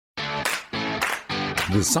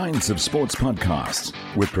The Science of Sports podcast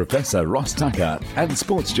with Professor Ross Tucker and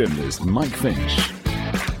sports journalist Mike Finch.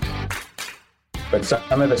 But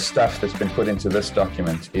some of the stuff that's been put into this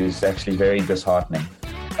document is actually very disheartening.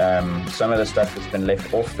 Some of the stuff that's been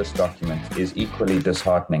left off this document is equally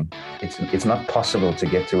disheartening. It's not possible to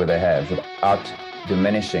get to where they have without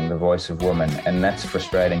diminishing the voice of women, and that's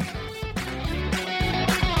frustrating.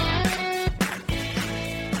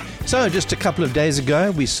 So just a couple of days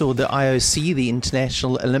ago, we saw the IOC, the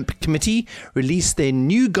International Olympic Committee, release their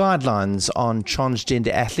new guidelines on transgender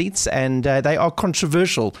athletes, and they are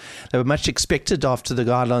controversial. They were much expected after the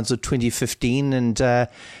guidelines of 2015, and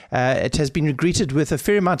it has been greeted with a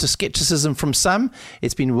fair amount of skepticism from some.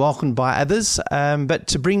 It's been welcomed by others. But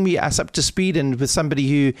to bring us up to speed, and with somebody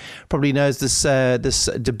who probably knows this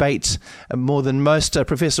debate more than most,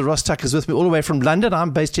 Professor Ross Tucker is with me all the way from London.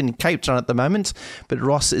 I'm based in Cape Town at the moment, but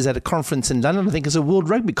Ross is at a conference in London. I think it's a World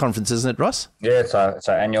Rugby Conference, isn't it, Ross? Yeah, it's our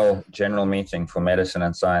annual general meeting for medicine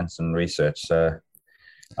and science and research. So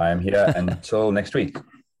I am here until next week.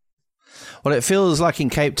 Well, it feels like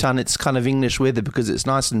in Cape Town it's kind of English weather because it's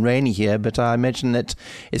nice and rainy here, but I imagine that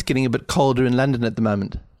it's getting a bit colder in London at the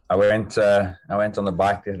moment. I went on the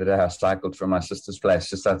bike the other day. I cycled from my sister's place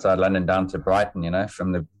just outside London down to Brighton,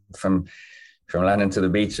 from London to the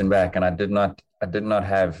beach and back, and I did not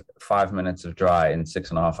have 5 minutes of dry in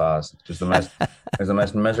 6.5 hours. It was the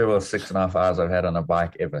most miserable 6.5 hours I've had on a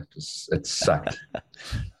bike ever. It sucked.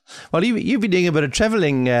 Well, you've been doing a bit of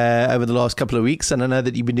travelling over the last couple of weeks, and I know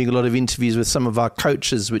that you've been doing a lot of interviews with some of our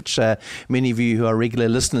coaches, which many of you who are regular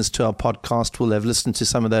listeners to our podcast will have listened to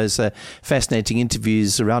some of those fascinating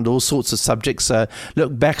interviews around all sorts of subjects. So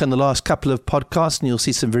look back on the last couple of podcasts and you'll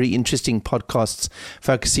see some very interesting podcasts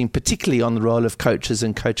focusing particularly on the role of coaches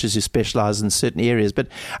and coaches who specialise in certain areas. But,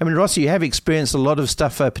 I mean, Ross, you have experienced a lot of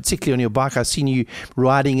stuff, particularly on your bike. I've seen you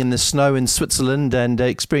riding in the snow in Switzerland and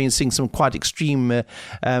experiencing some quite extreme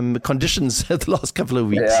conditions the last couple of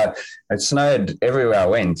weeks. Yeah, it snowed everywhere I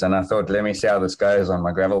went, and I thought, let me see how this goes on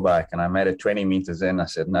my gravel bike. And I made it 20 meters in. I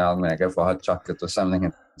said, no, I'm going to go for hot chocolate or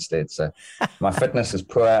something instead. So my fitness is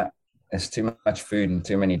poor. There's too much food and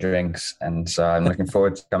too many drinks. And so I'm looking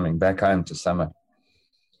forward to coming back home to summer.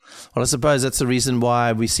 Well, I suppose that's the reason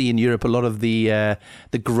why we see in Europe a lot of the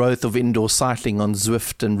growth of indoor cycling on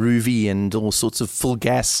Zwift and Rouvy and all sorts of full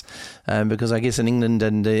gas, because I guess in England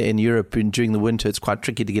and in Europe during the winter it's quite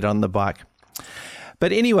tricky to get on the bike.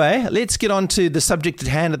 But anyway, let's get on to the subject at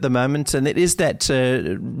hand at the moment, and it is that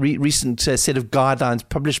recent set of guidelines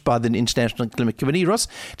published by the International Olympic Committee. Ross,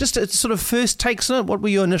 just a sort of first takes on it. What were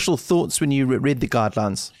your initial thoughts when you read the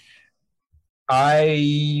guidelines?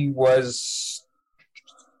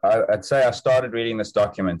 I'd say I started reading this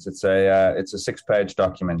document. It's a 6-page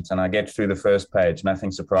document, and I get through the first page, nothing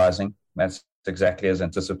surprising. That's exactly as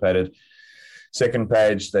anticipated. Second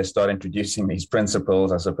page, they start introducing these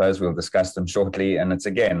principles. I suppose we'll discuss them shortly. And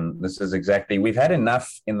we've had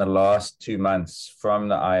enough in the last 2 months from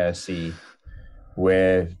the IOC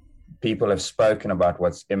where people have spoken about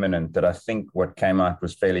what's imminent that I think what came out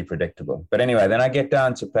was fairly predictable. But anyway, then I get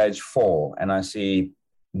down to page 4 and I see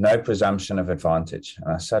no presumption of advantage.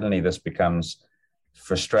 Suddenly this becomes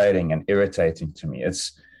frustrating and irritating to me.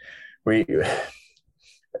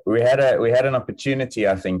 We had an opportunity,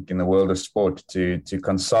 I think, in the world of sport to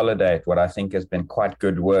consolidate what I think has been quite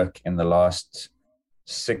good work in the last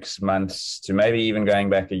 6 months to maybe even going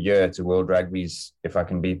back a year to World Rugby's, if I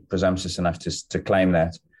can be presumptuous enough to claim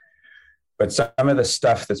that. But some of the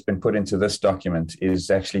stuff that's been put into this document is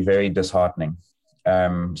actually very disheartening.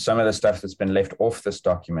 Some of the stuff that's been left off this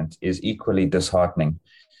document is equally disheartening.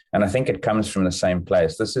 And I think it comes from the same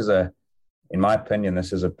place. In my opinion,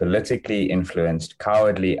 this is a politically influenced,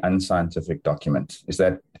 cowardly, unscientific document. Is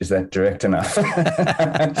that direct enough?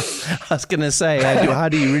 I was going to say, how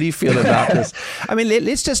do you really feel about this? I mean,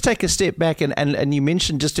 let's just take a step back. And you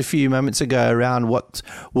mentioned just a few moments ago around what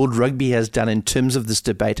World Rugby has done in terms of this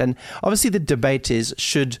debate. And obviously the debate is,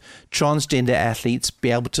 should transgender athletes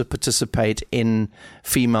be able to participate in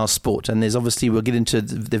female sport? And there's obviously, we'll get into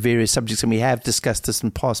the various subjects, and we have discussed this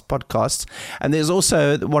in past podcasts. And there's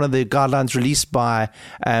also one of the guidelines released by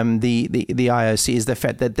the IOC is the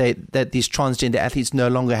fact that these transgender athletes no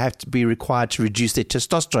longer have to be required to reduce their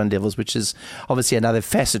testosterone levels, which is obviously another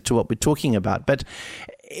facet to what we're talking about. But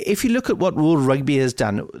if you look at what World Rugby has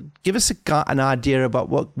done, give us an idea about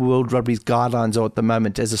what World Rugby's guidelines are at the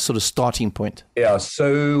moment as a sort of starting point. Yeah,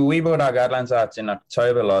 so we brought our guidelines out in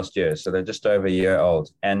October last year, so they're just over a year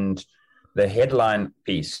old. And the headline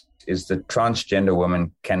piece is that transgender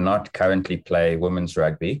women cannot currently play women's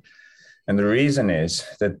rugby. And the reason is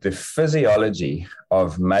that the physiology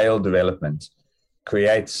of male development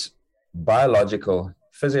creates biological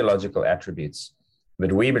physiological attributes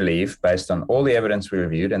that we believe, based on all the evidence we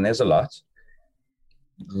reviewed, and there's a lot,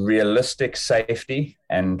 realistic safety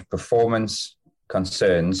and performance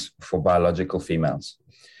concerns for biological females.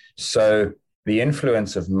 So the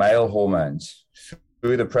influence of male hormones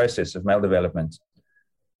through the process of male development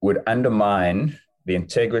would undermine the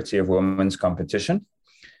integrity of women's competition.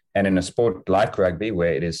 And in a sport like rugby,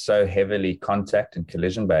 where it is so heavily contact and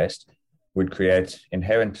collision based, would create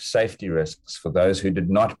inherent safety risks for those who did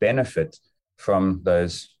not benefit from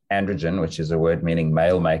those androgen, which is a word meaning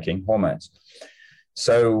male making hormones.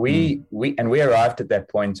 So we arrived at that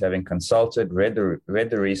point having consulted, read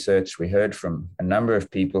the research. We heard from a number of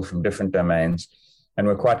people from different domains, and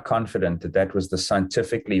we're quite confident that that was the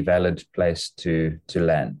scientifically valid place to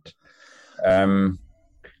land. So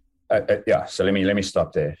let me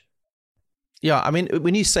stop there. Yeah, I mean,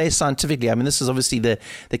 when you say scientifically, I mean, this is obviously the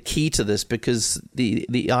key to this, because the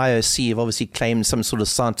IOC have obviously claimed some sort of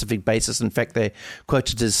scientific basis. In fact, they're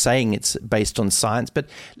quoted as saying it's based on science. But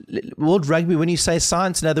World Rugby, when you say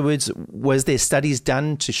science, in other words, was there studies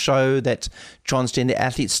done to show that transgender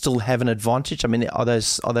athletes still have an advantage? I mean, are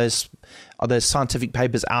those scientific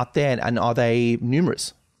papers out there, and are they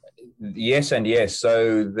numerous? Yes and yes.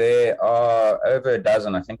 So there are over a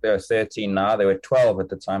dozen. I think there are 13 now. There were 12 at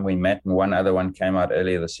the time we met, and one other one came out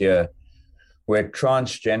earlier this year, where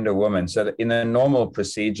transgender women, so in the normal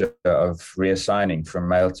procedure of reassigning from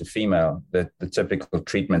male to female, the typical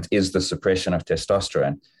treatment is the suppression of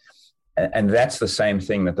testosterone. And that's the same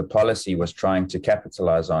thing that the policy was trying to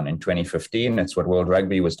capitalize on in 2015. It's what World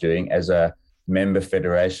Rugby was doing as a member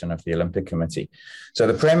federation of the Olympic Committee. So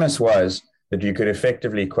the premise was that you could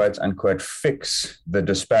effectively, quote unquote, fix the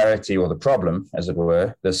disparity or the problem, as it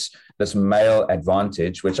were, this male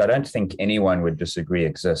advantage, which I don't think anyone would disagree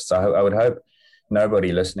exists. I would hope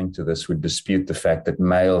nobody listening to this would dispute the fact that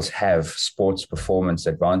males have sports performance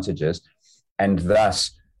advantages, and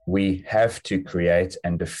thus we have to create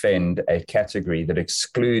and defend a category that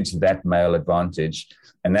excludes that male advantage,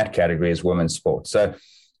 and that category is women's sport. So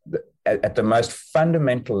at the most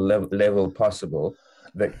fundamental level possible,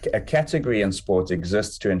 a category in sport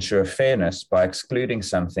exists to ensure fairness by excluding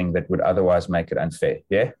something that would otherwise make it unfair.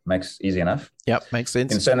 Yeah, makes easy enough. Yep, makes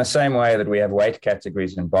sense. And so in the same way that we have weight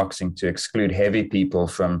categories in boxing to exclude heavy people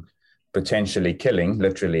from potentially killing,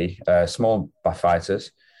 literally, small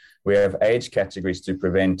fighters, we have age categories to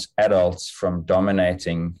prevent adults from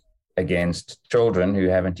dominating against children who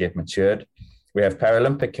haven't yet matured. We have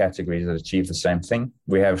Paralympic categories that achieve the same thing.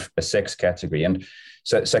 We have a sex category. And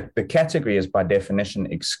so the category is by definition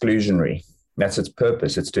exclusionary. That's its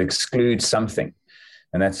purpose. It's to exclude something.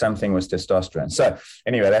 And that something was testosterone. So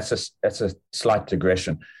anyway, that's a slight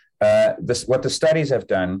digression. What the studies have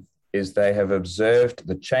done is they have observed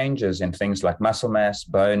the changes in things like muscle mass,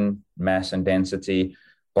 bone mass and density,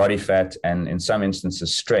 body fat, and in some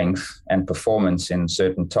instances, strength and performance in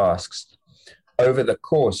certain tasks over the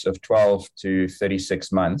course of 12 to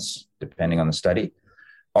 36 months, depending on the study,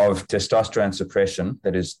 of testosterone suppression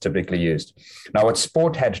that is typically used. Now, what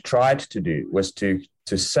sport had tried to do was to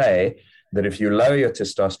say that if you lower your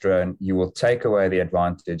testosterone, you will take away the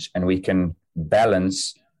advantage, and we can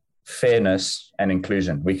balance fairness and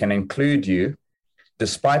inclusion. We can include you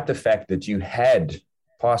despite the fact that you had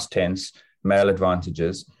past tense male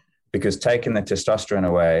advantages, because taking the testosterone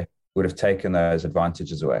away would have taken those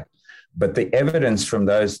advantages away. But the evidence from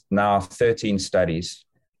those now 13 studies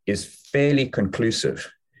is fairly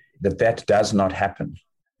conclusive that that does not happen.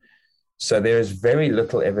 So there is very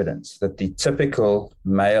little evidence that the typical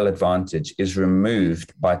male advantage is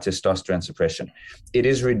removed by testosterone suppression. It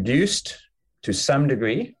is reduced to some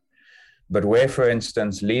degree, but where, for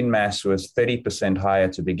instance, lean mass was 30% higher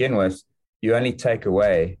to begin with, you only take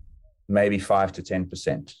away maybe 5 to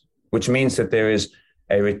 10%, which means that there is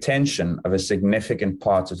a retention of a significant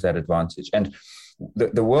part of that advantage. And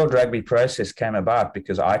the World Rugby process came about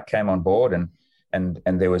because I came on board, and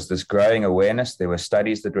there was this growing awareness. There were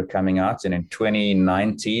studies that were coming out, and in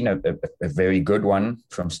 2019, a very good one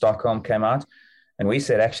from Stockholm came out. And we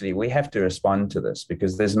said, actually, we have to respond to this,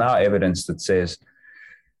 because there's now evidence that says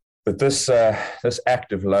that this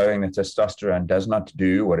act of lowering the testosterone does not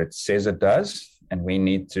do what it says it does, and we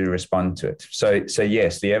need to respond to it. So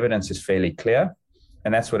yes, the evidence is fairly clear,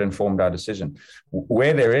 and that's what informed our decision.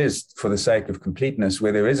 Where there is, for the sake of completeness,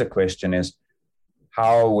 where there is a question is,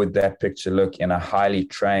 how would that picture look in a highly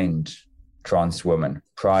trained trans woman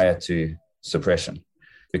prior to suppression?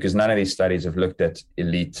 Because none of these studies have looked at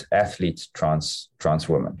elite athlete trans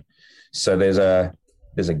women. So there's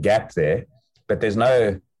a gap there, but there's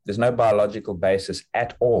no biological basis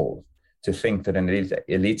at all to think that an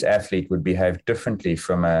elite athlete would behave differently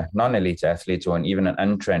from a non-elite athlete or even an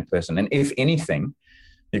untrained person. And if anything,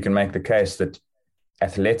 you can make the case that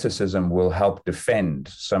athleticism will help defend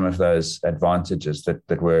some of those advantages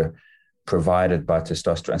that were provided by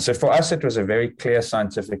testosterone. So for us, it was a very clear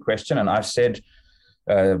scientific question. And I've said,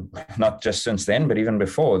 not just since then, but even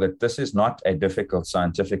before, that this is not a difficult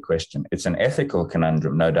scientific question. It's an ethical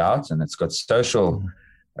conundrum, no doubt, and it's got social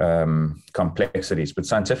complexities, but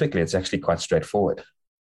scientifically, it's actually quite straightforward.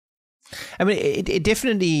 I mean, it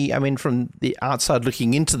definitely, I mean, from the outside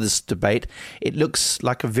looking into this debate, it looks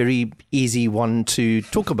like a very easy one to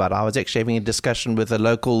talk about. I was actually having a discussion with a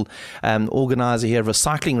local organizer here of a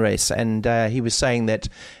cycling race, and he was saying that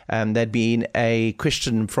there'd been a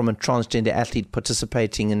question from a transgender athlete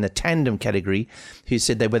participating in the tandem category who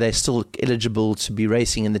said that were they still eligible to be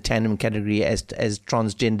racing in the tandem category as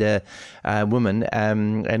transgender women,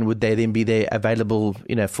 and would they then be there available,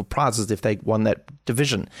 for prizes if they won that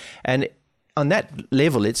division. And on that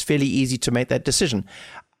level, it's fairly easy to make that decision.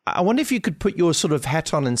 I wonder if you could put your sort of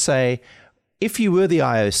hat on and say, if you were the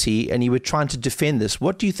IOC and you were trying to defend this,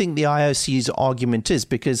 what do you think the IOC's argument is?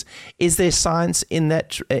 Because is there science in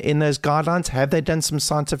those guidelines? Have they done some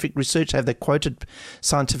scientific research? Have they quoted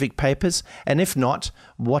scientific papers? And if not,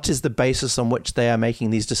 what is the basis on which they are making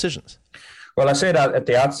these decisions? Well, I said at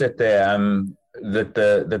the outset there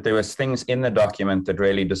that there was things in the document that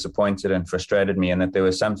really disappointed and frustrated me, and that there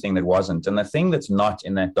was something that wasn't. And the thing that's not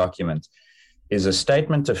in that document is a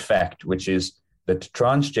statement of fact, which is that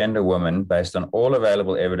transgender women, based on all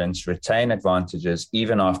available evidence, retain advantages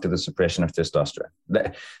even after the suppression of testosterone.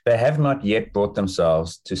 They have not yet brought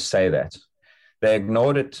themselves to say that. They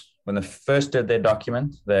ignored it when they first did their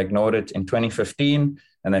document. They ignored it in 2015,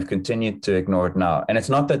 and they've continued to ignore it now. And it's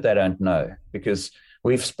not that they don't know, because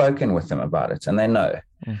we've spoken with them about it and they know,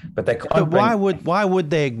 but they can't. But why would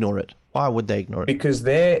they ignore it? Why would they ignore it? Because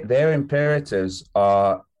their imperatives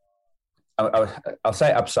are, I'll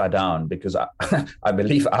say upside down, because I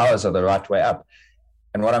believe ours are the right way up.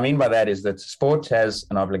 And what I mean by that is that sport has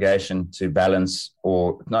an obligation to balance,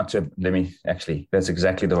 or not to, that's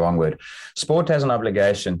exactly the wrong word. Sport has an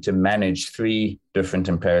obligation to manage three different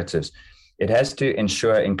imperatives. It has to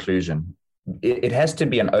ensure inclusion. It has to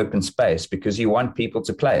be an open space because you want people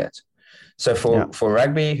to play it. So for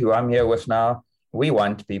rugby, who I'm here with now, we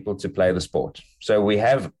want people to play the sport. So we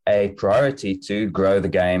have a priority to grow the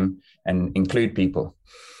game and include people.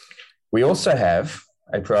 We also have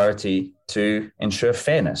a priority to ensure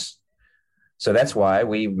fairness. So that's why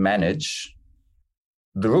we manage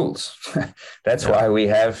the rules. That's why we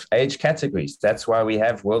have age categories. That's why we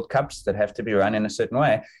have World Cups that have to be run in a certain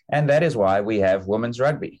way. And that is why we have women's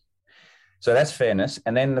rugby. So that's fairness.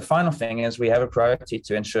 And then the final thing is we have a priority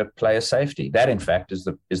to ensure player safety. That, in fact, is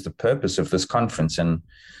the purpose of this conference. And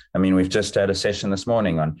I mean, we've just had a session this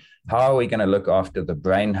morning on how are we going to look after the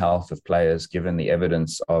brain health of players, given the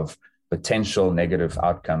evidence of potential negative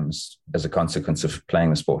outcomes as a consequence of playing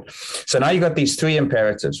the sport. So now you've got these three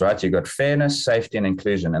imperatives, right? You've got fairness, safety, and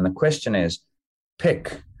inclusion. And the question is,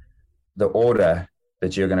 pick the order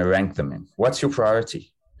that you're going to rank them in. What's your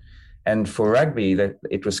priority? And for rugby,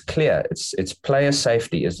 it was clear. It's player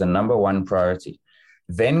safety is the number one priority.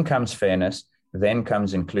 Then comes fairness, then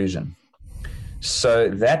comes inclusion. So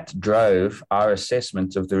that drove our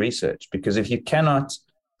assessment of the research, because if you cannot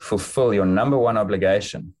fulfill your number one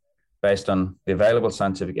obligation based on the available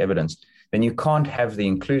scientific evidence, then you can't have the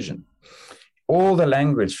inclusion. All the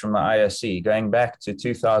language from the IOC going back to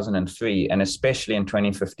 2003 and especially in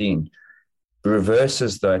 2015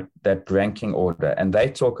 reverses that ranking order, and they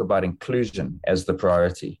talk about inclusion as the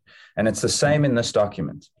priority. And it's the same in this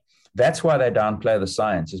document. That's why they downplay the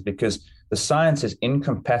science, is because the science is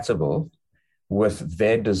incompatible with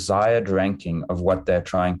their desired ranking of what they're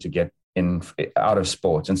trying to get out of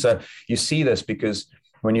sport. And so you see this because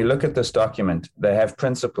when you look at this document, they have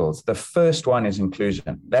principles. The first one is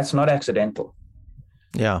inclusion. That's not accidental.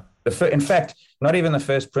 Yeah. In fact, not even the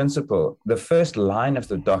first principle. The first line of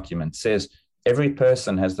the document says, every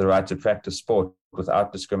person has the right to practice sport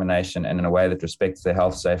without discrimination and in a way that respects their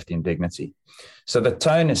health, safety, and dignity. So the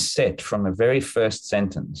tone is set from the very first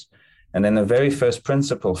sentence. And then the very first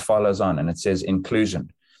principle follows on, and it says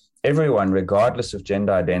inclusion. Everyone, regardless of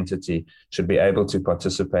gender identity, should be able to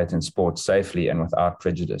participate in sport safely and without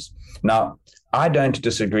prejudice. Now, I don't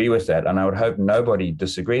disagree with that, and I would hope nobody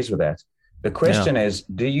disagrees with that. The question is,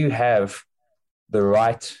 do you have the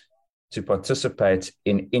right to participate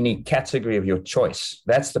in any category of your choice?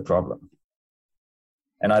 That's the problem.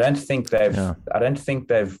 And I don't think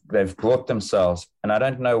they've brought themselves, and I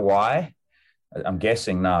don't know why, I'm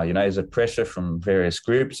guessing now, is it pressure from various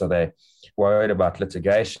groups? Are they worried about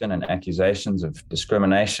litigation and accusations of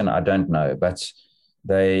discrimination? I don't know, but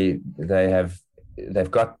they've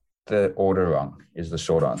got the order wrong is the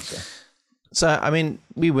short answer. So, I mean,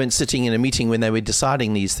 we weren't sitting in a meeting when they were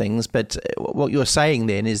deciding these things, but what you're saying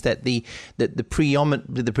then is that the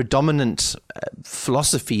predominant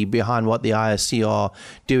philosophy behind what the IOC are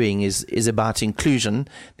doing is about inclusion.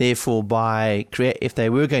 Therefore, if they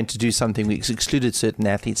were going to do something which excluded certain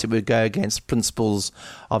athletes, it would go against principles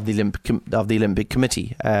of the Olympic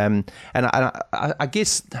Committee. And I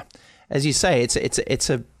guess, as you say, it's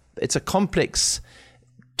a complex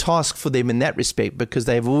task for them in that respect, because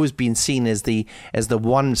they've always been seen as the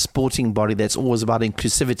one sporting body that's always about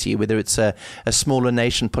inclusivity, whether it's a smaller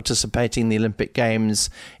nation participating in the Olympic Games,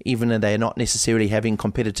 even though they're not necessarily having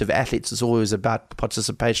competitive athletes. It's always about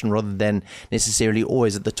participation rather than necessarily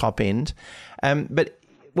always at the top end. But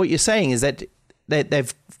what you're saying is that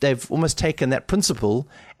they've almost taken that principle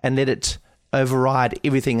and let it override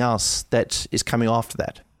everything else that is coming after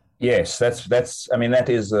that. Yes, that's. I mean, that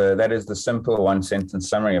is the simple one sentence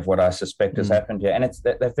summary of what I suspect has happened here, and it's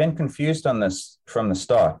that they've been confused on this from the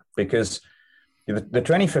start, because the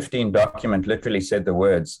 2015 document literally said the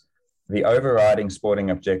words, "The overriding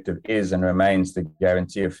sporting objective is and remains the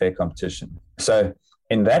guarantee of fair competition." So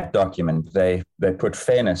in that document, they put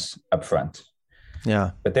fairness up front.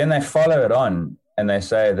 Yeah, but then they follow it on and they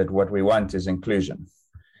say that what we want is inclusion,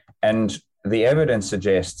 and the evidence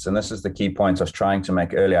suggests, and this is the key point I was trying to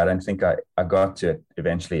make earlier, I don't think I got to it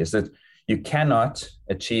eventually, is that you cannot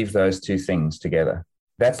achieve those two things together.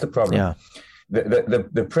 That's the problem. Yeah.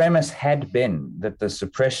 The premise had been that the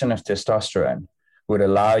suppression of testosterone would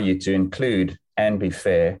allow you to include and be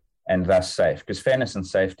fair and thus safe, because fairness and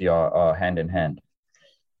safety are hand in hand.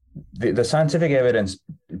 The scientific evidence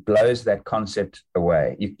blows that concept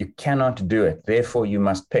away. You cannot do it. Therefore, you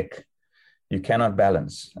must pick. You cannot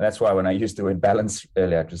balance. And that's why when I used the word balance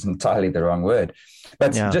earlier, it was entirely the wrong word.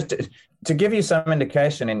 But just to give you some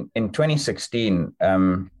indication, in 2016,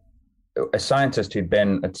 a scientist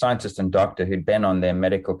and doctor who'd been on their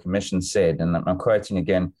medical commission said, and I'm quoting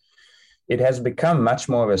again, "It has become much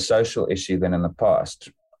more of a social issue than in the past.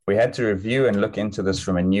 We had to review and look into this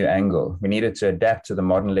from a new angle. We needed to adapt to the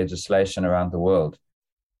modern legislation around the world.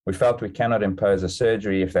 We felt we cannot impose a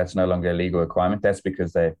surgery if that's no longer a legal requirement." That's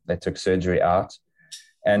because they took surgery out.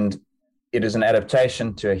 And it is an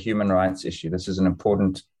adaptation to a human rights issue. This is an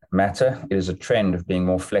important matter. It is a trend of being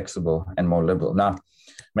more flexible and more liberal. Now,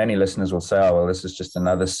 many listeners will say, "Oh, well, this is just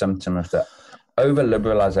another symptom of the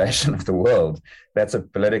over-liberalization of the world." That's a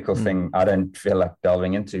political thing I don't feel like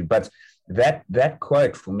delving into. But that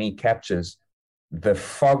quote for me captures the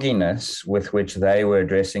fogginess with which they were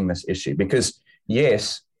addressing this issue. Because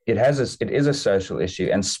yes, it is a social issue,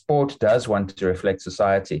 and sport does want to reflect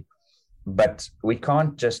society, but we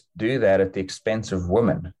can't just do that at the expense of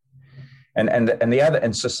women. So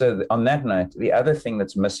on that note, the other thing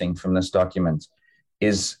that's missing from this document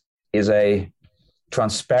is a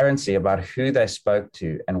transparency about who they spoke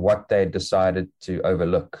to and what they decided to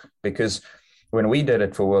overlook. Because when we did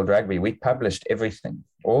it for World Rugby, we published everything,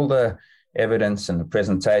 all the evidence and the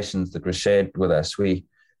presentations that were shared with us. We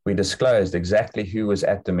disclosed exactly who was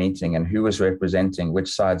at the meeting and who was representing which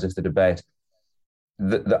sides of the debate.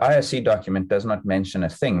 The IOC document does not mention a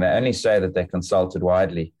thing. They only say that they consulted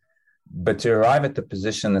widely. But to arrive at the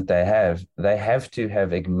position that they have to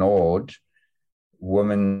have ignored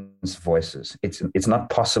women's voices. It's not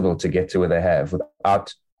possible to get to where they have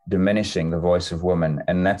without diminishing the voice of women.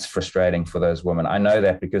 And that's frustrating for those women. I know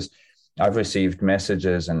that because I've received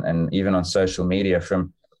messages and even on social media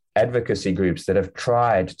from advocacy groups that have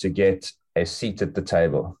tried to get a seat at the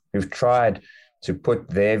table, who've tried to put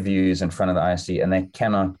their views in front of the IOC, and they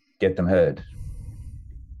cannot get them heard.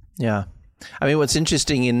 Yeah. I mean, what's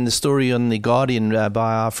interesting in the story on The Guardian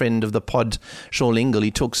by our friend of the pod, Shaul Ingle,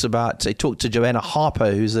 he talked to Joanna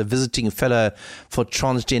Harper, who's a visiting fellow for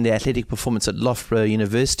transgender athletic performance at Loughborough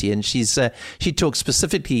University. And she talks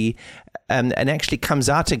specifically and actually comes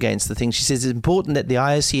out against the thing. She says it's important that the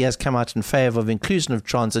IOC has come out in favour of inclusion of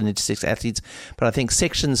trans and intersex athletes, but I think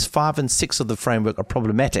sections 5 and 6 of the framework are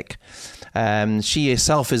problematic. She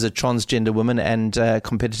herself is a transgender woman and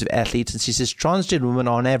competitive athlete, and she says transgender women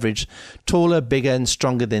are on average taller, bigger and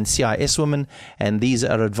stronger than CIS women, and these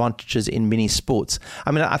are advantages in many sports.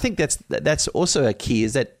 I mean, I think that's also a key,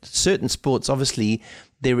 is that certain sports obviously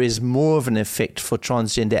there is more of an effect for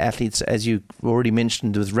transgender athletes, as you already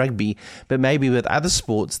mentioned with rugby, but maybe with other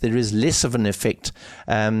sports there is less of an effect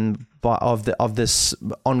of this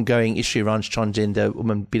ongoing issue around transgender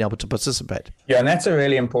women being able to participate. Yeah, and that's a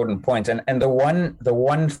really important point. And the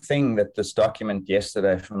one thing that this document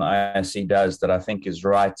yesterday from the IOC does that I think is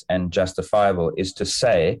right and justifiable is to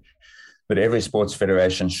say that every sports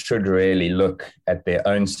federation should really look at their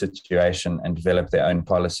own situation and develop their own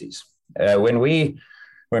policies. When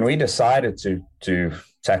we decided to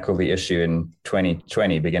tackle the issue in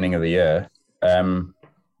 2020, beginning of the year,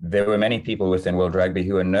 there were many people within World Rugby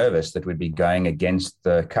who were nervous that we'd be going against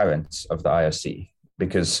the currents of the IOC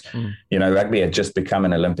because, rugby had just become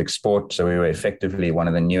an Olympic sport. So we were effectively one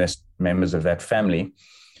of the newest members of that family.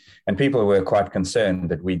 And people were quite concerned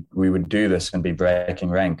that we would do this and be breaking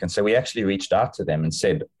rank. And so we actually reached out to them and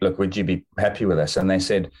said, look, would you be happy with us? And they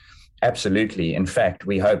said, absolutely. In fact,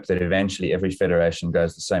 we hope that eventually every federation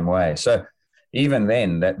goes the same way. So even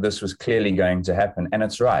then, that this was clearly going to happen. And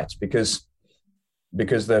it's right, because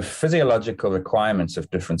the physiological requirements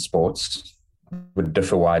of different sports would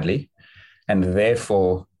differ widely. And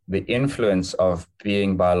therefore, the influence of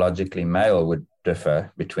being biologically male would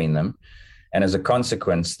differ between them. And as a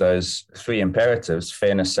consequence, those three imperatives,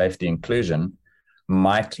 fairness, safety, inclusion,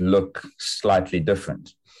 might look slightly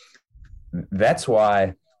different. That's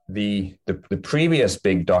why the previous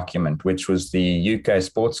big document, which was the UK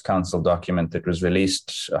Sports Council document that was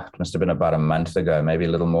released, it must have been about a month ago, maybe a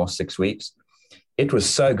little more, 6 weeks. It was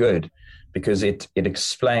so good because it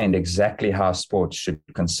explained exactly how sports should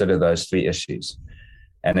consider those three issues.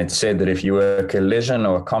 And it said that if you were a collision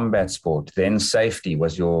or a combat sport, then safety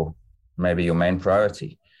was maybe your main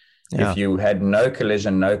priority. Yeah. If you had no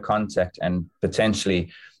collision, no contact, and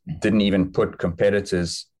potentially didn't even put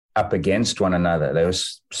competitors up against one another, they were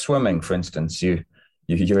swimming, for instance,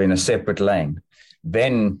 you're in a separate lane,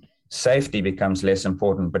 then safety becomes less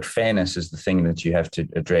important, but fairness is the thing that you have to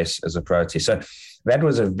address as a priority. So that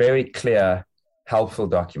was a very clear, helpful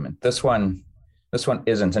document. This one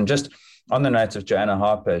isn't. And just on the note of Joanna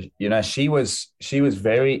Harper, she was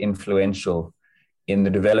very influential in the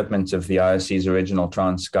development of the IOC's original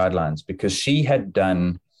trans guidelines, because she had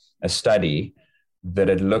done a study that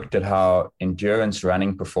had looked at how endurance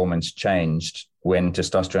running performance changed when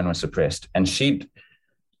testosterone was suppressed. And she'd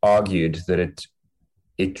argued that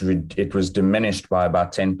it was diminished by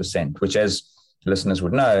about 10%, which, as listeners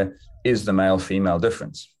would know, is the male-female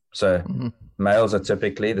difference. So males are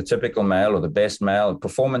typically, the typical male or the best male,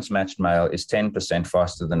 performance-matched male is 10%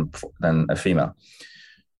 faster than a female.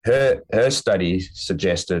 Her study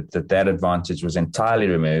suggested that advantage was entirely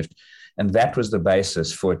removed, and that was the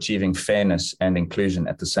basis for achieving fairness and inclusion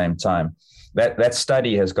at the same time. That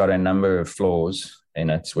study has got a number of flaws in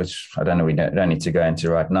it, which I don't know, we don't need to go into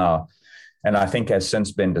right now, and I think has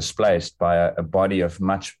since been displaced by a body of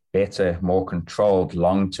much better, more controlled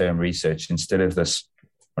long-term research instead of this,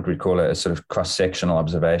 what we call a sort of cross-sectional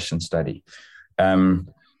observation study.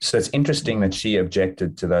 So it's interesting that she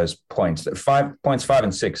objected to those points. Points 5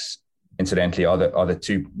 and 6, incidentally, are the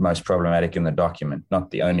two most problematic in the document. Not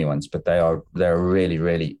the only ones, but they're really,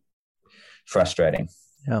 really frustrating.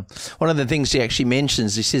 Yeah. One of the things she actually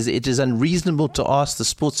mentions, she says it is unreasonable to ask the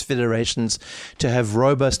sports federations to have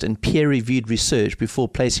robust and peer-reviewed research before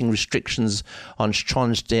placing restrictions on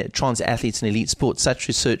trans athletes in elite sports. Such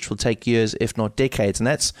research will take years, if not decades. And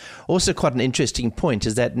that's also quite an interesting point,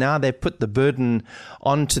 is that now they put the burden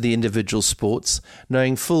onto the individual sports,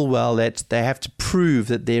 knowing full well that they have to prove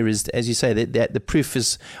that there is, as you say, that the proof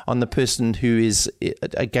is on the person who is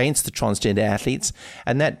against the transgender athletes.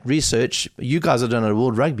 And that research, you guys have done a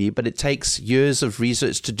World Rugby, but it takes years of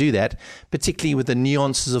research to do that, particularly with the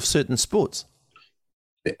nuances of certain sports.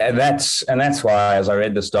 And that's why, as I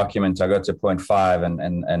read this document, I got to point 5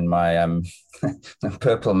 and my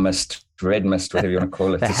purple mist, red mist, whatever you want to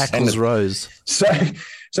call it. The hackles rose.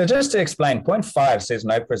 So just to explain, point 5 says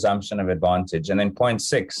no presumption of advantage, and then point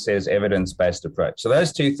 6 says evidence-based approach. So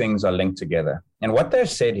those two things are linked together. And what they've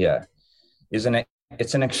said here is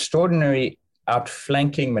it's an extraordinary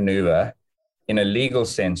outflanking maneuver in a legal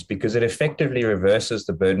sense, because it effectively reverses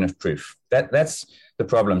the burden of proof. That's the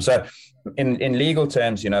problem. So in legal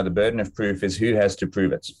terms, the burden of proof is who has to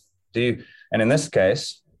prove it. And in this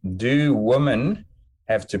case, do women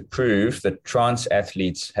have to prove that trans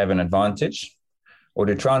athletes have an advantage, or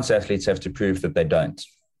do trans athletes have to prove that they don't?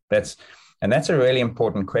 That's a really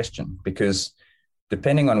important question, because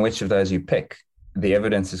depending on which of those you pick, the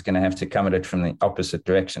evidence is going to have to come at it from the opposite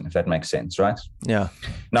direction, if that makes sense, right? Yeah.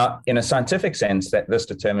 Now, in a scientific sense, that this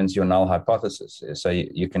determines your null hypothesis. So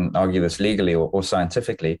you can argue this legally or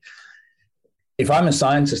scientifically. if I'm a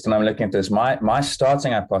scientist and I'm looking at this, my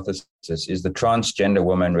starting hypothesis is the transgender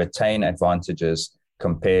women retain advantages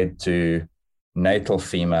compared to natal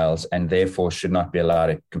females and therefore should not be allowed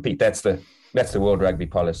to compete. That's the World Rugby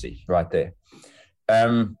policy right there.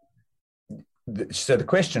 So the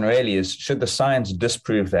question really is, should the science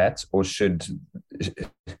disprove that, or should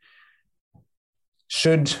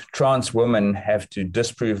trans women have to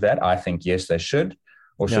disprove that? I think yes, they should.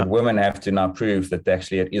 Or should women have to now prove that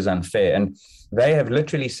actually it is unfair? And they have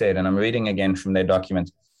literally said, and I'm reading again from their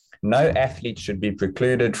document, no athlete should be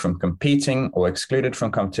precluded from competing or excluded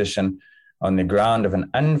from competition on the ground of an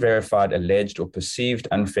unverified, alleged, or perceived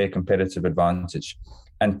unfair competitive advantage.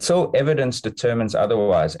 Until evidence determines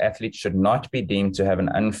otherwise, athletes should not be deemed to have an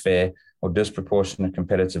unfair or disproportionate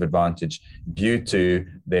competitive advantage due to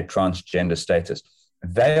their transgender status.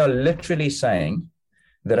 They are literally saying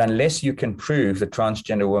that unless you can prove that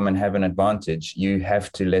transgender women have an advantage, you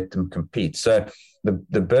have to let them compete. So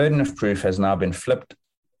the burden of proof has now been flipped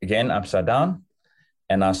again upside down,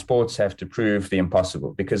 and our sports have to prove the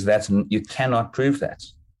impossible, because you cannot prove that.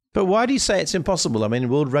 But why do you say it's impossible? I mean,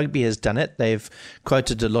 World Rugby has done it. They've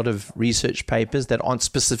quoted a lot of research papers that aren't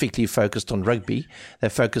specifically focused on rugby.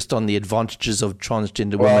 They're focused on the advantages of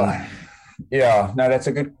transgender women. Yeah, no, that's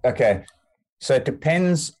a good, okay. So it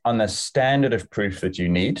depends on the standard of proof that you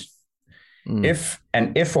need. If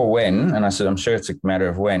or when, and I said, I'm sure it's a matter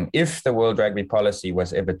of when, if the World Rugby policy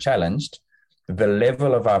was ever challenged, the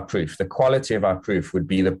level of our proof, the quality of our proof would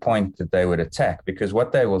be the point that they would attack, because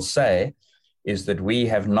what they will say is that we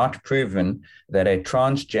have not proven that a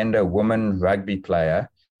transgender woman rugby player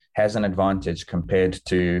has an advantage compared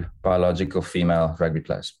to biological female rugby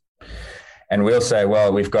players. And we'll say,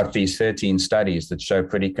 well, we've got these 13 studies that show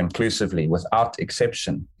pretty conclusively, without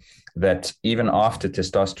exception, that even after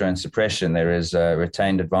testosterone suppression, there is a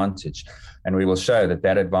retained advantage. And we will show that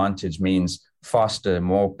that advantage means faster,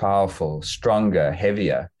 more powerful, stronger,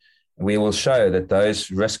 heavier. We will show that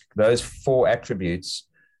those four attributes,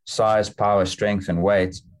 size, power, strength, and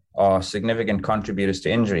weight, are significant contributors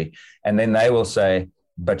to injury. And then they will say,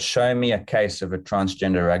 but show me a case of a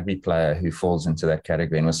transgender rugby player who falls into that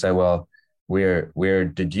category. And we'll say, well,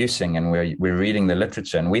 we're deducing and we're reading the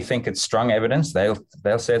literature, and we think it's strong evidence. They'll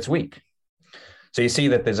say it's weak. So you see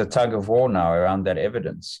that there's a tug of war now around that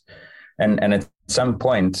evidence. And at some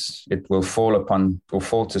point, it will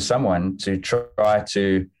fall to someone to try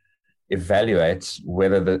to evaluate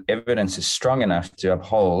whether the evidence is strong enough to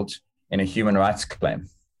uphold in a human rights claim.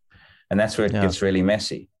 And that's where it gets really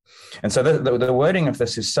messy. And so the wording of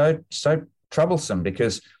this is so troublesome,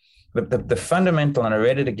 because the fundamental, and I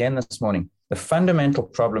read it again this morning, the fundamental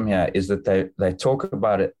problem here is that they talk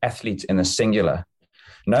about athletes in the singular.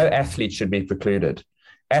 No athlete should be precluded.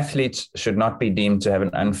 Athletes should not be deemed to have an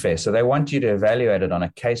unfair. So they want you to evaluate it on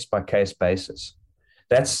a case-by-case basis.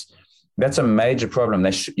 That's a major problem.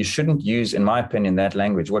 You shouldn't use, in my opinion, that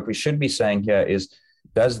language. What we should be saying here is,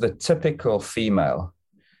 does the typical female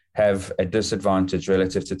have a disadvantage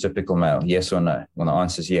relative to typical male? Yes or no? Well, the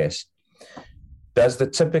answer is yes. Does the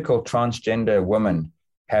typical transgender woman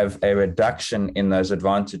have a reduction in those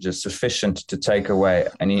advantages sufficient to take away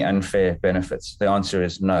any unfair benefits? The answer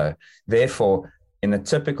is no. Therefore, in the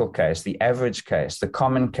typical case, the average case, the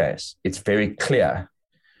common case, it's very clear.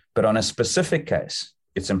 But on a specific case,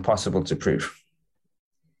 it's impossible to prove.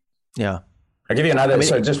 Yeah. I'll give you another.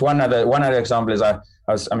 So just one other example is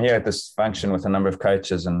I'm here at this function with a number of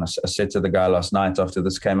coaches, and I said to the guy last night after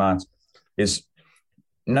this came out, is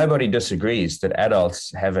nobody disagrees that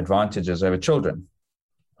adults have advantages over children,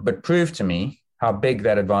 but prove to me how big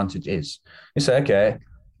that advantage is. You say, okay,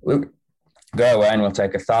 we'll go away and we'll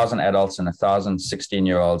take 1,000 adults and 1,000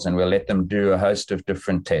 16-year-olds, and we'll let them do a host of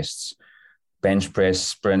different tests, bench press,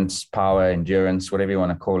 sprints, power, endurance, whatever you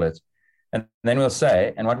want to call it. And then we'll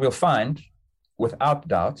say, and what we'll find without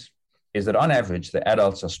doubt is that on average, the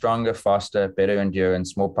adults are stronger, faster, better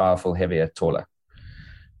endurance, more powerful, heavier, taller.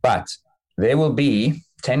 But there will be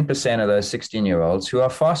 10% of those 16-year-olds who are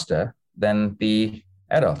faster than the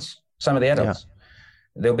adults, some of the adults.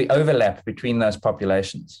 Yeah. There'll be overlap between those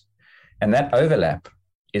populations. And that overlap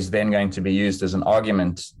is then going to be used as an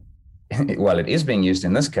argument. Well, it is being used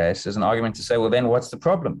in this case as an argument to say, well, then what's the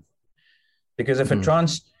problem? Because if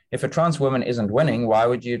a trans woman isn't winning, why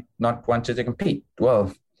would you not want her to compete?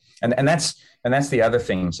 Well, and that's the other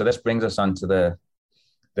thing. So this brings us on to the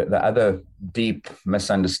other deep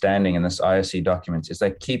misunderstanding in this IOC document is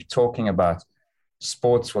they keep talking about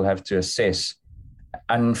sports will have to assess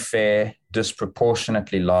unfair,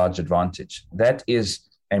 disproportionately large advantage. That is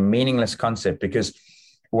a meaningless concept, because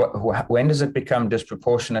when does it become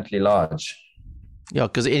disproportionately large? Yeah,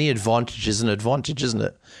 because any advantage is an advantage, isn't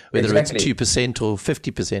it? Whether Exactly. it's 2% or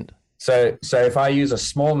 50%. So if I use a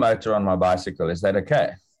small motor on my bicycle, is that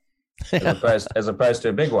okay? As opposed to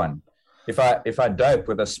a big one. If I dope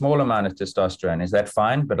with a small amount of testosterone, is that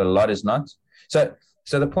fine? But a lot is not.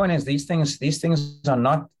 So the point is, these things are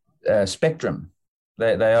not spectrum.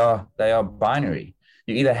 They are binary.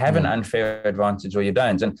 You either have an unfair advantage or you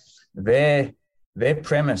don't. And their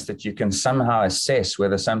premise that you can somehow assess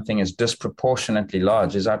whether something is disproportionately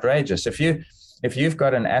large is outrageous. If you've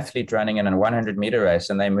got an athlete running in a 100-meter race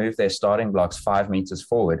and they move their starting blocks 5 meters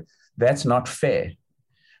forward, that's not fair.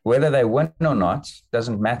 Whether they win or not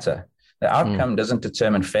doesn't matter. The outcome doesn't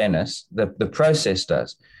determine fairness. The process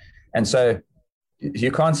does. And so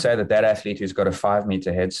you can't say that athlete who's got a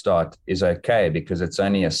 5-meter head start is okay because it's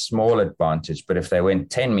only a small advantage. But if they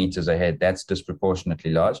went 10 meters ahead, that's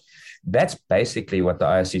disproportionately large. That's basically what the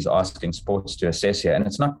IOC is asking sports to assess here. And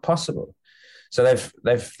it's not possible. So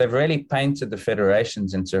they've really painted the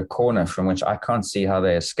federations into a corner from which I can't see how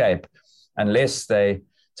they escape unless they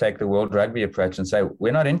take the World Rugby approach and say,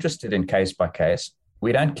 we're not interested in case by case.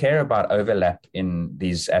 We don't care about overlap in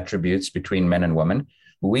these attributes between men and women.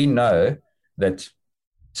 We know that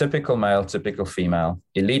typical male, typical female,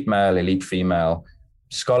 elite male, elite female,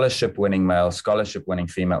 scholarship winning male, scholarship winning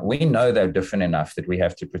female, we know they're different enough that we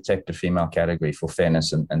have to protect the female category for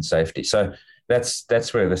fairness and safety. So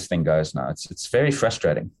that's where this thing goes now. It's very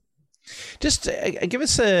frustrating. Just give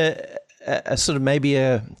us a sort of maybe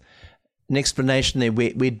an explanation there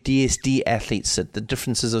where DSD athletes sit, the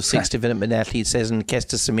differences of sex development athletes as in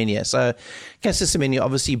Caster Semenya. So Caster Semenya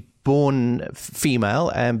obviously born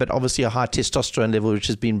female, but obviously a high testosterone level, which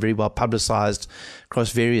has been very well publicized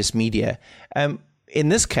across various media. In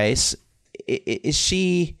this case, is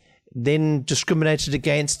she then discriminated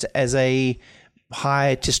against as a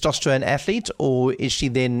high testosterone athlete, or is she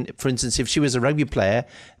then, for instance, if she was a rugby player,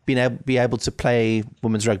 be able to play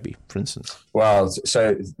women's rugby, for instance? Well,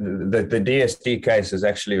 so the DSD case has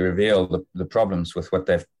actually revealed the problems with what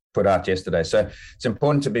they've put out yesterday. So it's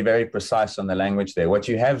important to be very precise on the language there. What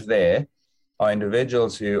you have there are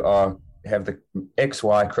individuals who have the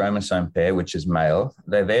XY chromosome pair, which is male.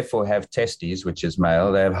 They therefore have testes, which is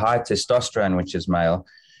male. They have high testosterone, which is male,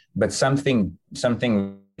 but something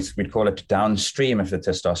we'd call it downstream of the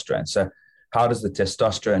testosterone. So how does the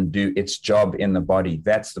testosterone do its job in the body?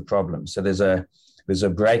 That's the problem. So there's a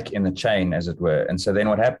break in the chain, as it were. And so then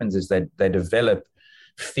what happens is they develop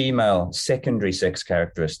female secondary sex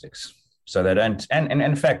characteristics. So they don't, and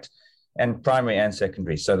in fact, and primary and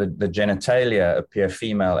secondary. So the genitalia appear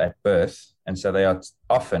female at birth. And so they are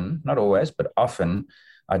often, not always, but often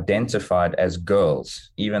identified as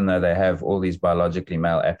girls, even though they have all these biologically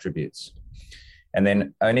male attributes. And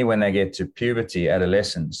then only when they get to puberty,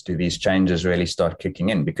 adolescence, do these changes really start kicking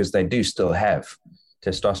in, because they do still have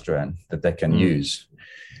testosterone that they can use.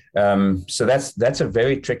 So that's a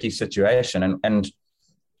very tricky situation. And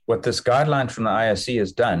what this guideline from the IOC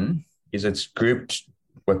has done is it's grouped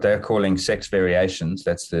what they're calling sex variations.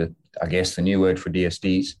 That's the new word for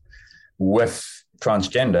DSDs, with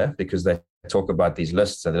transgender, because they talk about these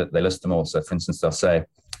lists, so they list them all. So for instance, they'll say,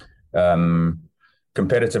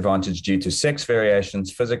 competitive advantage due to sex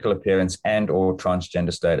variations, physical appearance, and or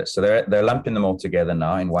transgender status. So they're lumping them all together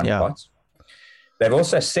now in one pot. They've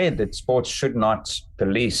also said that sports should not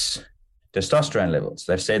police testosterone levels.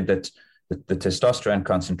 They've said that the testosterone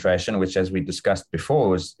concentration, which, as we discussed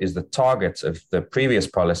before, is the target of the previous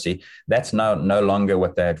policy, that's now no longer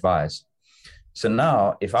what they advise. So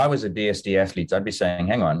now, if I was a DSD athlete, I'd be saying,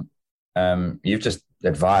 hang on, you've just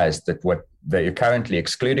advised that you're currently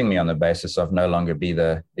excluding me on the basis of no longer be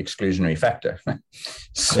the exclusionary factor.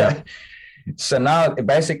 So now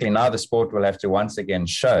the sport will have to once again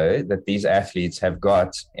show that these athletes have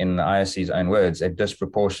got, in the IOC's own words, a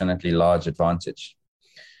disproportionately large advantage.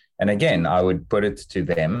 And again, I would put it to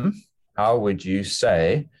them, how would you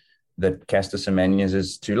say that Caster Semenya's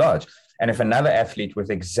is too large? And if another athlete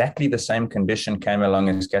with exactly the same condition came along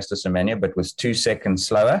as Caster Semenya but was 2 seconds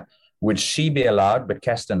slower, would she be allowed but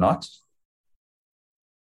Caster not?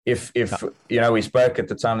 If we spoke at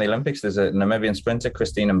the time of the Olympics, there's a Namibian sprinter,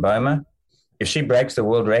 Christine Mboma. If she breaks the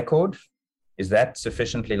world record, is that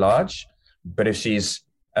sufficiently large? But if she's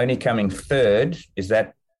only coming third, is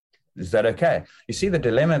that okay? You see, the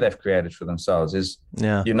dilemma they've created for themselves is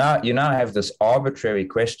you now have this arbitrary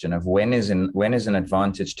question of when is an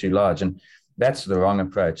advantage too large, and that's the wrong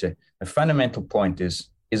approach. A fundamental point is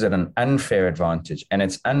it an unfair advantage? And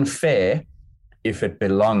it's unfair if it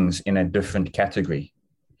belongs in a different category.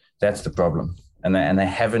 That's the problem. And they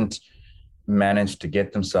haven't managed to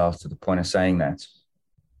get themselves to the point of saying that.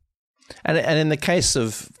 And in the case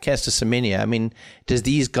of Caster Semenya, I mean, does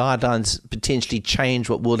these guidelines potentially change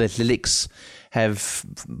what World Athletics have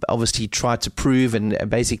obviously tried to prove and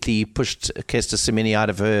basically pushed Caster Semenya out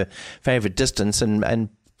of her favourite distance and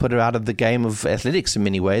put her out of the game of athletics in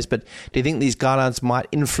many ways? But do you think these guidelines might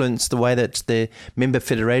influence the way that the member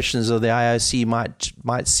federations or the IOC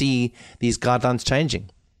might see these guidelines changing?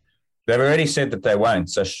 They've already said that they won't.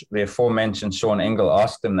 So the aforementioned Sean Engel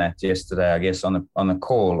asked them that yesterday, I guess, on the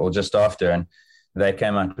call or just after, and they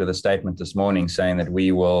came out with a statement this morning saying that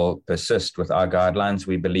we will persist with our guidelines.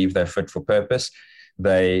 We believe they're fit for purpose.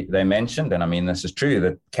 They mentioned, and I mean this is true,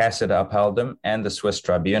 that CAS had upheld them and the Swiss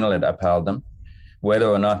tribunal had upheld them. Whether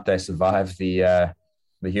or not they survive the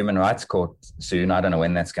Human Rights Court soon, I don't know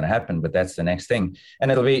when that's going to happen, but that's the next thing.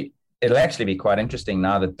 And it'll actually be quite interesting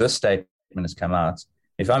now that this statement has come out.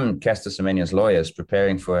 If I'm Caster Semenya's lawyers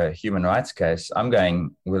preparing for a human rights case, I'm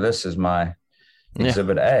going with this as my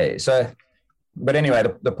Exhibit A. So, but anyway,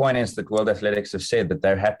 the point is that World Athletics have said that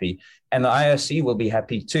they're happy, and the IOC will be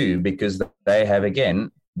happy too, because they have,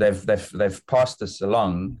 again, they've passed this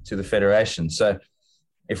along to the federation. So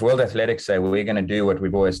if World Athletics say, well, we're going to do what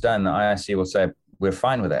we've always done, the IOC will say, we're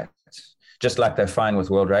fine with that. Just like they're fine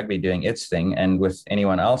with World Rugby doing its thing and with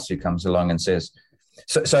anyone else who comes along and says,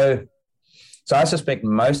 So I suspect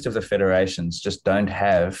most of the federations just don't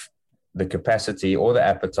have the capacity or the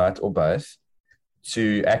appetite or both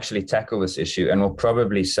to actually tackle this issue, and will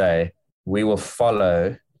probably say, we will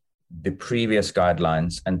follow the previous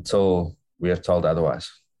guidelines until we are told otherwise.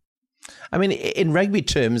 I mean, in rugby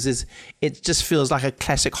terms, it just feels like a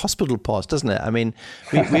classic hospital pass, doesn't it? I mean,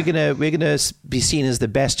 we're gonna be seen as the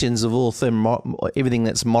bastions of all everything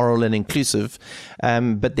that's moral and inclusive,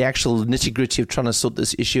 but the actual nitty gritty of trying to sort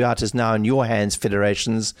this issue out is now in your hands,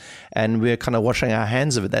 federations, and we're kind of washing our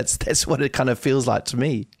hands of it. That's what it kind of feels like to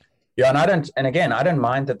me. Yeah, and I don't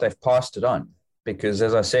mind that they've passed it on, because,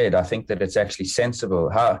 as I said, I think that it's actually sensible.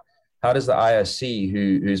 How does the IOC,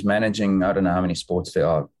 who's managing, I don't know how many sports there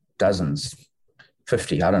are, dozens,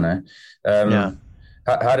 50, I don't know. They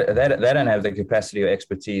don't have the capacity or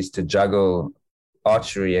expertise to juggle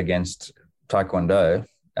archery against taekwondo.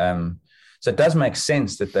 So it does make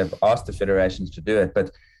sense that they've asked the federations to do it,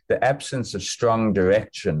 but the absence of strong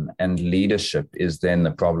direction and leadership is then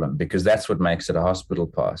the problem, because that's what makes it a hospital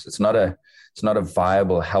pass. It's not a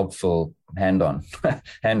viable, helpful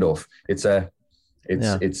handoff. It's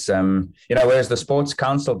whereas the Sports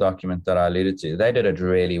Council document that I alluded to, they did it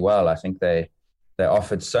really well. I think they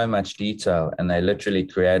offered so much detail, and they literally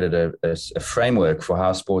created a framework for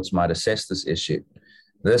how sports might assess this issue.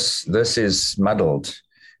 This is muddled.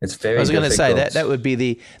 It's very. I was going to say that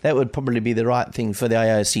would probably be the right thing for the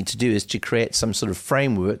IOC to do, is to create some sort of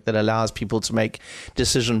framework that allows people to make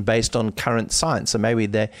decisions based on current science. So maybe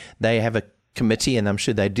they have a committee, and I'm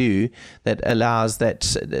sure they do, that allows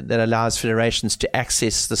federations to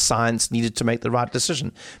access the science needed to make the right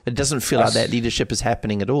decision. But it doesn't feel like that leadership is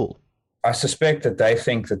happening at all. I suspect that they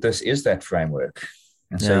think that this is that framework,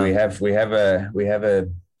 and so we have a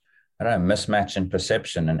I don't know, mismatch in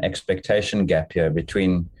perception and expectation gap here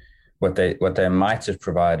between what they might have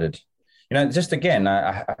provided. Just again,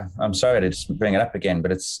 I'm sorry to just bring it up again,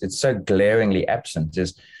 but it's so glaringly absent,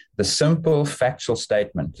 is the simple factual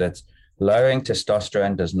statement that lowering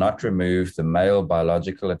testosterone does not remove the male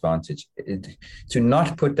biological advantage. To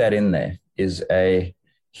not put that in there is a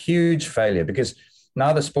huge failure, because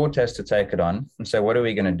now the sport has to take it on and say, what are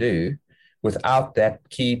we going to do without that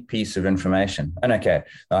key piece of information? And okay,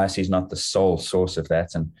 the IOC is not the sole source of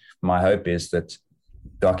that. And my hope is that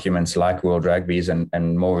documents like World Rugby's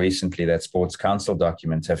and more recently that Sports Council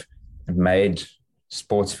document have made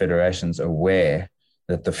sports federations aware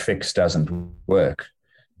that the fix doesn't work.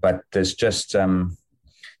 But there's just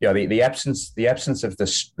the absence of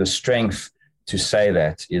the strength to say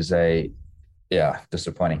that is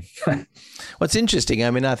disappointing. What's interesting, I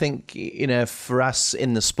mean, I think, for us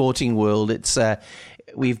in the sporting world, it's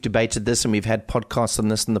we've debated this and we've had podcasts on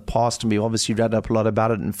this in the past, and we've obviously read up a lot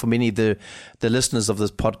about it. And for many of the listeners of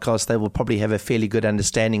this podcast, they will probably have a fairly good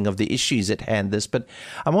understanding of the issues at hand. But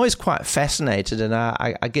I'm always quite fascinated, and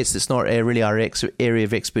I guess it's not really our area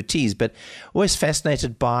of expertise, but always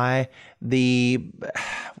fascinated by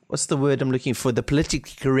what's the word I'm looking for? The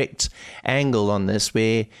politically correct angle on this,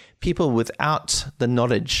 where people without the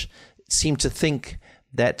knowledge seem to think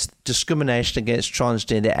that discrimination against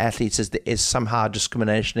transgender athletes is somehow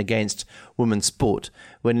discrimination against women's sport,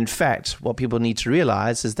 when in fact what people need to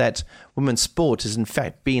realize is that women's sport is in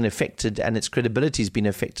fact being affected, and its credibility is being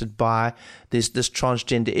affected by this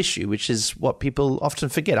transgender issue, which is what people often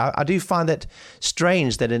forget. I do find that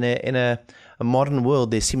strange that in a a modern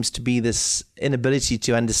world, there seems to be this inability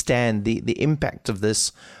to understand the impact of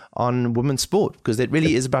this on women's sport, because it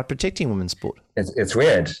really is about protecting women's sport. It's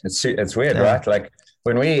weird. It's weird, yeah. Right? Like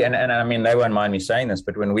when we, and I mean, they won't mind me saying this,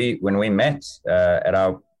 but when we met at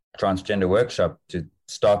our transgender workshop to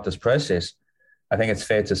start this process, I think it's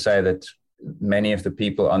fair to say that many of the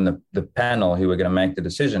people on the panel who were going to make the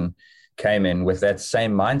decision came in with that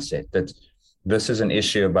same mindset, that this is an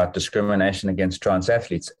issue about discrimination against trans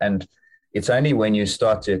athletes. And it's only when you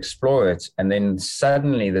start to explore it, and then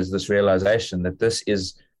suddenly there's this realization that this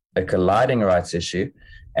is a colliding rights issue,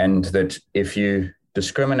 and that if you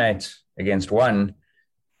discriminate against one,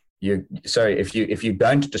 if you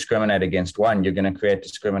don't discriminate against one, you're going to create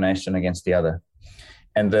discrimination against the other.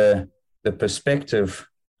 And the perspective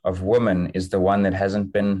of women is the one that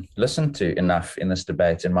hasn't been listened to enough in this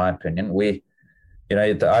debate, in my opinion. The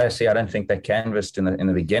IOC, I don't think they canvassed in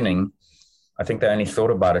the beginning. I think they only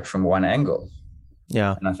thought about it from one angle.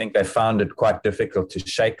 Yeah. And I think they found it quite difficult to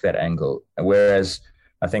shake that angle. Whereas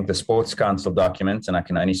I think the Sports Council document, and I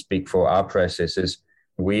can only speak for our processes,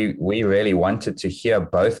 we really wanted to hear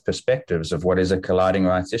both perspectives of what is a colliding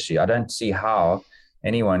rights issue. I don't see how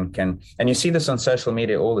anyone can, and you see this on social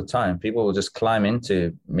media all the time. People will just climb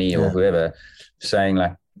into me or whoever saying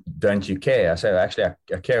like, don't you care? I say, actually,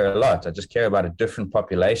 I care a lot. I just care about a different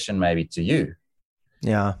population maybe to you.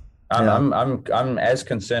 Yeah. I'm as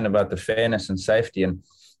concerned about the fairness and safety and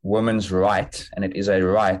women's right, and it is a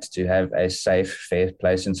right to have a safe, fair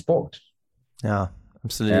place in sport. Yeah,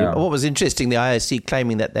 absolutely. Yeah. What was interesting, the IOC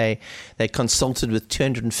claiming that they consulted with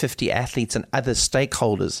 250 athletes and other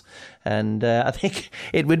stakeholders, and I think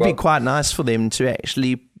it would be quite nice for them to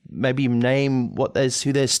actually maybe name who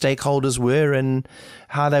their stakeholders were and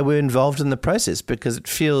how they were involved in the process, because it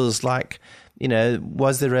feels like,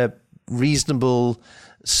 was there a reasonable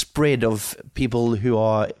spread of people who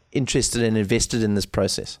are interested and invested in this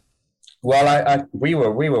process? Well, we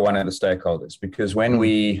were one of the stakeholders, because when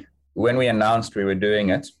we announced we were doing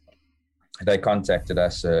it, they contacted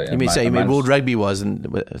us. You mean World Rugby was, and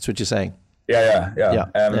that's what you're saying? Yeah.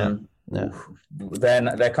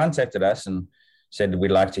 Then they contacted us and said,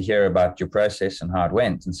 we'd like to hear about your process and how it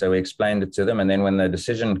went. And so we explained it to them. And then when the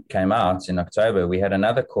decision came out in October, we had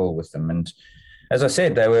another call with them. And as I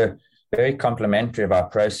said, they were very complimentary of our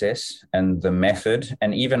process and the method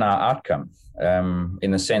and even our outcome,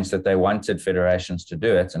 in the sense that they wanted federations to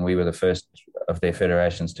do it. And we were the first of their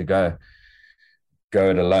federations to go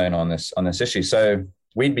it alone on this issue. So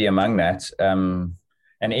we'd be among that. And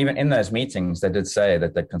even in those meetings, they did say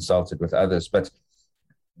that they consulted with others, but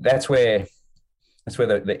that's where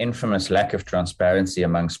the infamous lack of transparency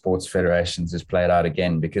among sports federations is played out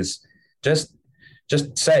again, because just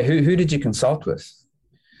say, who did you consult with?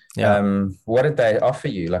 Yeah. What did they offer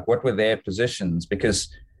you? Like, what were their positions? Because,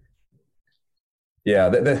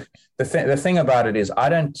 the thing about it is, I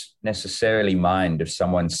don't necessarily mind if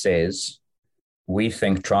someone says, we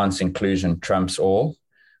think trans inclusion trumps all.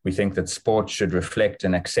 We think that sport should reflect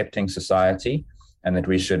an accepting society, and that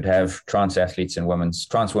we should have trans athletes and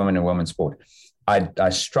trans women in women's sport. I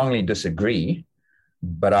strongly disagree,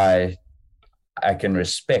 but I can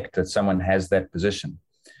respect that someone has that position.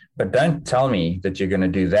 But don't tell me that you're going to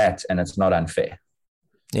do that and it's not unfair.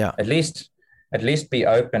 Yeah. At least be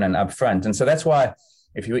open and upfront. And so that's why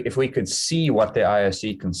if we could see what the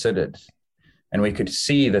IOC considered, and we could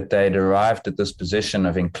see that they arrived at this position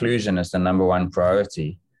of inclusion as the number one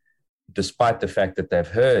priority, despite the fact that they've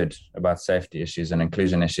heard about safety issues and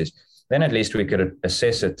inclusion issues, then at least we could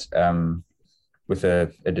assess it with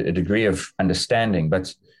a degree of understanding.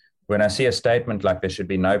 But when I see a statement like there should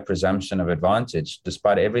be no presumption of advantage,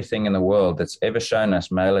 despite everything in the world that's ever shown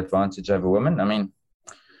us male advantage over women, I mean,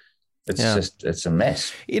 it's a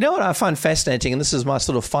mess. You know what I find fascinating, and this is my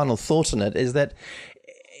sort of final thought on it, is that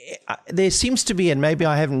there seems to be, and maybe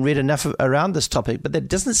I haven't read enough around this topic, but there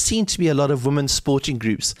doesn't seem to be a lot of women's sporting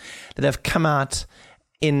groups that have come out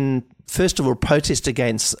in, first of all, protest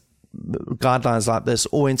against guidelines like this,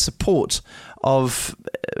 or in support of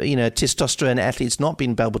testosterone athletes not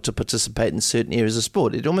being able to participate in certain areas of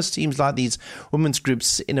sport. It almost seems like these women's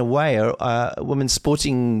groups, in a way, are women's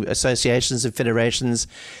sporting associations and federations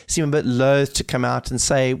seem a bit loath to come out and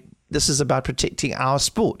say, this is about protecting our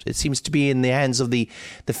sport. It seems to be in the hands of the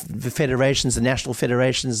federations, the national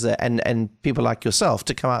federations, and people like yourself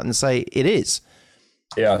to come out and say it is.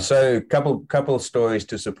 Yeah, so couple stories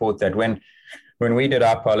to support that. When we did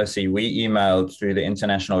our policy, we emailed through the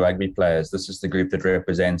international rugby players. This is the group that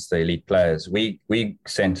represents the elite players. We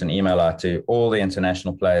sent an email out to all the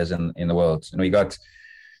international players in the world, and we got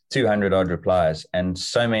 200 odd replies, and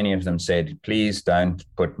so many of them said, please don't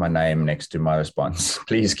put my name next to my response.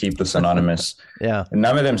 Please keep this anonymous. Yeah. And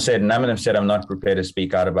none of them said, I'm not prepared to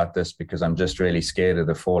speak out about this because I'm just really scared of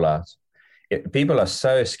the fallout. People are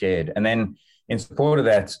so scared. And then in support of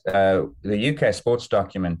that, the UK sports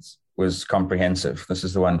document was comprehensive. This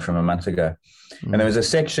is the one from a month ago. And there was a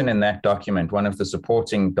section in that document, one of the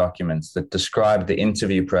supporting documents, that described the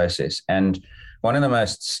interview process. And one of the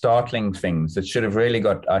most startling things that should have really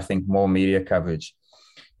got, I think, more media coverage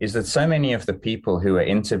is that so many of the people who were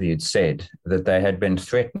interviewed said that they had been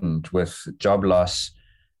threatened with job loss,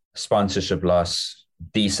 sponsorship loss,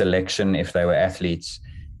 deselection if they were athletes,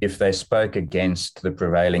 if they spoke against the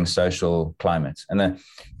prevailing social climate. And the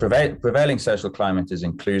prevailing social climate is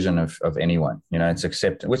inclusion of anyone. It's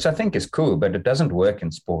accepted, which I think is cool, but it doesn't work in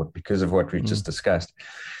sport because of what we've just discussed.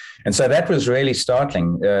 And so that was really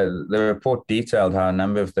startling. The report detailed how a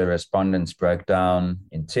number of the respondents broke down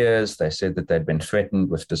in tears. They said that they'd been threatened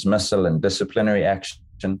with dismissal and disciplinary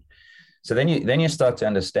action. So then you start to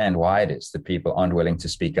understand why it is that people aren't willing to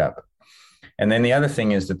speak up. And then the other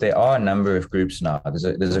thing is that there are a number of groups now.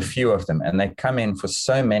 There's a few of them, and they come in for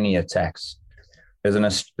so many attacks.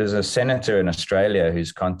 There's a senator in Australia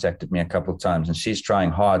who's contacted me a couple of times, and she's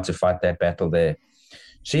trying hard to fight that battle there.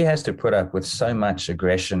 She has to put up with so much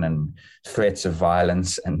aggression and threats of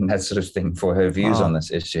violence and that sort of thing for her views on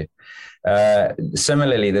this issue.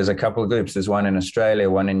 Similarly, there's a couple of groups. There's one in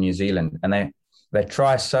Australia, one in New Zealand, and they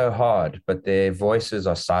try so hard, but their voices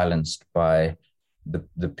are silenced by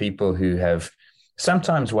the people who have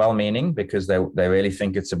sometimes well-meaning because they really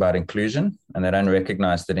think it's about inclusion, and they don't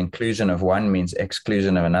recognize that inclusion of one means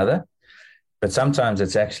exclusion of another. But sometimes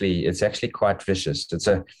it's actually quite vicious. It's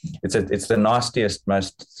the nastiest,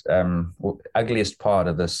 most ugliest part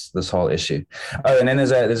of this whole issue. Oh, and then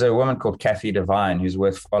there's a woman called Kathy Devine who's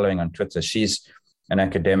worth following on Twitter. She's an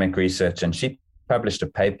academic researcher, and she published a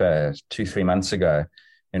paper 2-3 months ago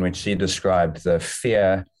in which she described the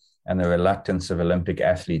fear and the reluctance of Olympic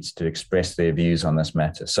athletes to express their views on this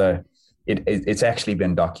matter. So it's actually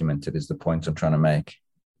been documented, is the point I'm trying to make.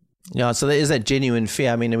 Yeah, so there is that genuine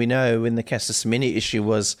fear. I mean, we know when the Caster Semenya issue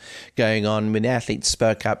was going on, when athletes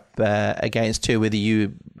spoke up against her, whether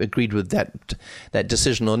you agreed with that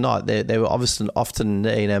decision or not, they were often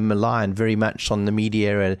maligned very much on the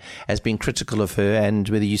media as being critical of her, and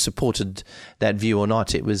whether you supported that view or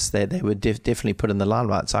not, it was they were definitely put in the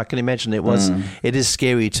limelight. So I can imagine it is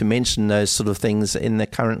scary to mention those sort of things in the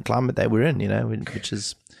current climate that we're in, which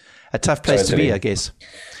is a tough place to be, I guess.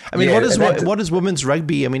 I mean, what is women's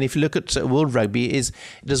rugby? I mean, if you look at World Rugby,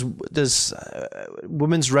 does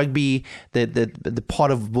women's rugby, the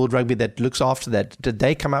part of World Rugby that looks after that, did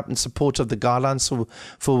they come up in support of the guidelines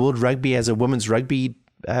for World Rugby as a women's rugby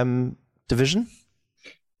division?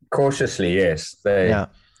 Cautiously, yes. They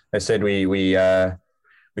said we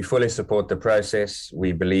fully support the process.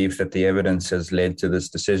 We believe that the evidence has led to this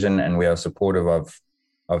decision, and we are supportive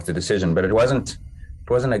of the decision. But it wasn't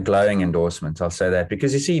a glowing endorsement, I'll say that,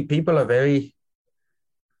 because you see, people are it's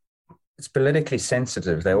politically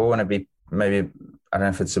sensitive. They all want to be, maybe, I don't know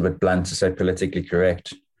if it's a bit blunt to say politically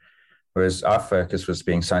correct, whereas our focus was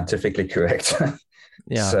being scientifically correct.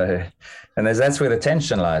 Yeah. So, and that's where the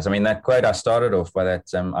tension lies. I mean, that quote I started off by that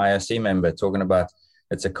IOC member talking about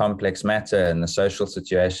it's a complex matter and the social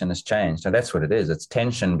situation has changed. And that's what it is. It's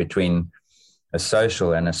tension between a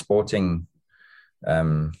social and a sporting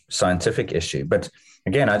scientific issue. But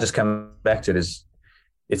again, I just come back to it as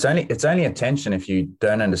it's only a tension if you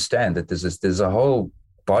don't understand that there's a whole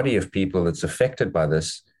body of people that's affected by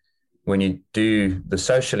this when you do the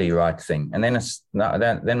socially right thing, and then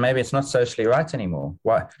then maybe it's not socially right anymore.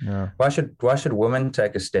 Why should women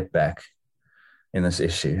take a step back in this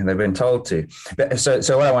issue? And they've been told to.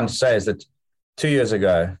 So what I want to say is that 2 years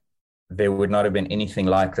ago, there would not have been anything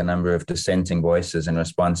like the number of dissenting voices in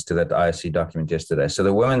response to that IOC document yesterday. So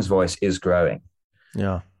the women's voice is growing.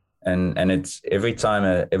 Yeah. And it's every time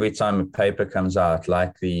a paper comes out,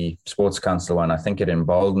 like the Sports Council one, I think it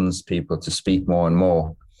emboldens people to speak more and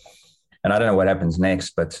more. And I don't know what happens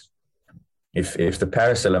next, but if the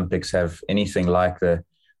Paris Olympics have anything like the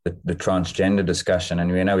transgender discussion,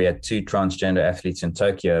 and we know we had 2 transgender athletes in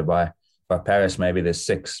Tokyo, by Paris maybe there's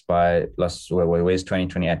 6, where's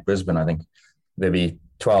 2028? Brisbane, I think there'll be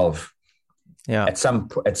 12. Yeah. At some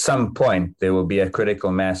point, there will be a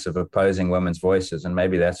critical mass of opposing women's voices, and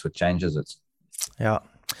maybe that's what changes it. Yeah.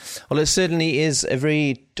 Well, it certainly is a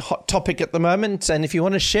very hot topic at the moment. And if you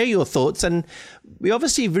want to share your thoughts, and we're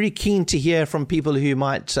obviously very keen to hear from people who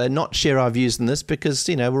might not share our views in this, because,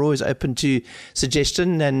 we're always open to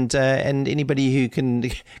suggestion and anybody who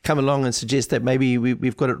can come along and suggest that maybe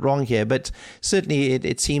we've got it wrong here. But certainly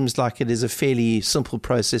it seems like it is a fairly simple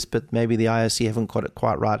process, but maybe the IOC haven't got it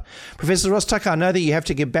quite right. Professor Ross Tucker, I know that you have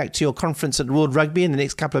to get back to your conference at World Rugby in the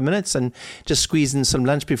next couple of minutes and just squeeze in some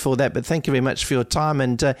lunch before that. But thank you very much for your time.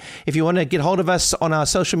 And if you want to get hold of us on our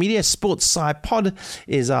social media, Sports Sci Pod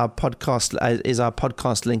is our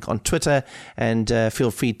podcast link on Twitter, and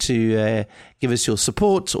feel free to give us your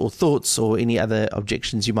support or thoughts or any other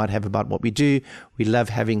objections you might have about what we do. We love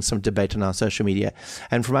having some debate on our social media.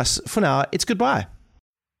 And from us for now, it's goodbye.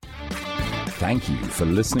 Thank you for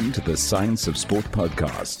listening to the Science of Sport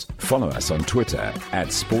podcast. Follow us on Twitter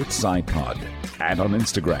 @SportsSciPod and on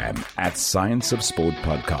Instagram @Science of Sport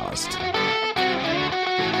Podcast.